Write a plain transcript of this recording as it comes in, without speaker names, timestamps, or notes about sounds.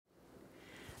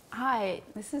Hi,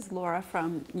 this is Laura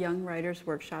from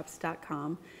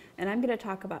youngwritersworkshops.com, and I'm going to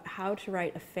talk about how to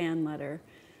write a fan letter.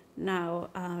 Now,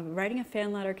 writing a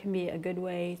fan letter can be a good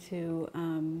way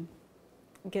to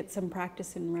get some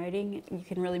practice in writing. You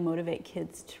can really motivate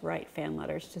kids to write fan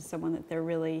letters to someone that they're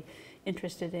really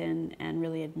interested in and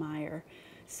really admire.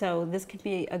 So this could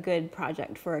be a good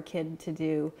project for a kid to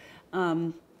do.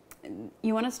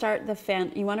 You want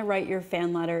to write your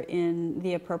fan letter in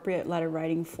the appropriate letter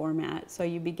writing format. So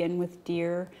you begin with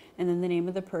dear and then the name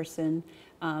of the person.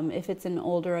 If it's an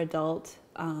older adult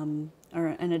or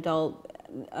an adult,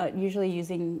 usually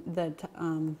using the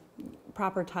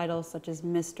proper titles such as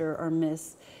Mr. or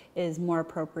Miss is more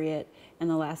appropriate, and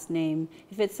the last name.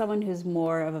 If it's someone who's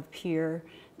more of a peer,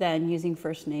 then using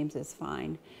first names is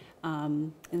fine.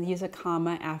 And use a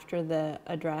comma after the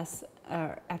address,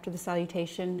 after the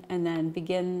salutation, and then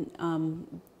begin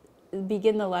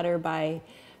the letter by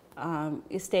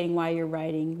stating why you're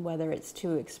writing, whether it's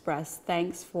to express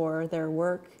thanks for their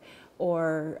work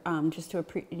or just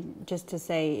to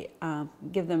say,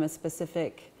 give them a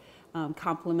specific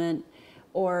compliment.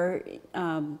 Or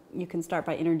you can start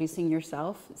by introducing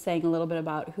yourself, saying a little bit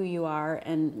about who you are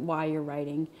and why you're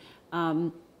writing.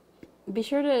 Be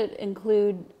sure to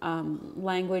include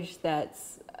language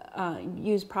that's,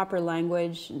 use proper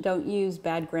language, don't use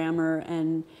bad grammar,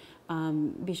 and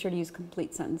be sure to use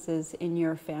complete sentences in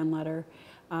your fan letter.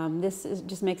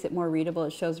 Just makes it more readable.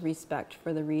 It shows respect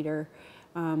for the reader.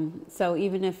 So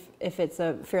even if it's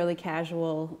a fairly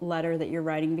casual letter that you're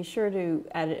writing, be sure to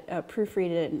proofread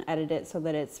it and edit it so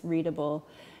that it's readable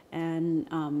and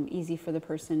easy for the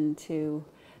person to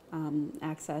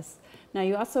access. Now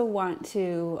you also want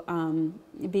to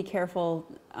be careful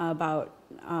about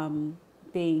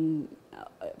being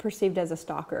perceived as a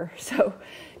stalker. So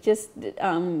just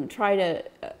try to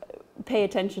pay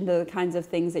attention to the kinds of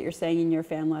things that you're saying in your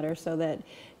fan letter so that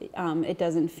it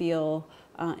doesn't feel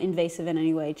invasive in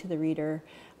any way to the reader.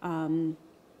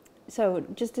 So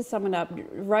just to sum it up,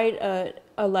 write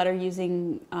a letter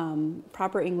using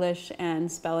proper English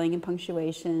and spelling and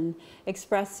punctuation.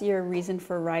 Express your reason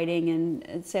for writing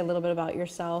and say a little bit about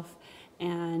yourself,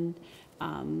 and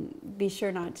be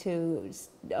sure not to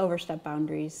overstep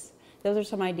boundaries. Those are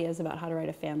some ideas about how to write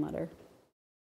a fan letter.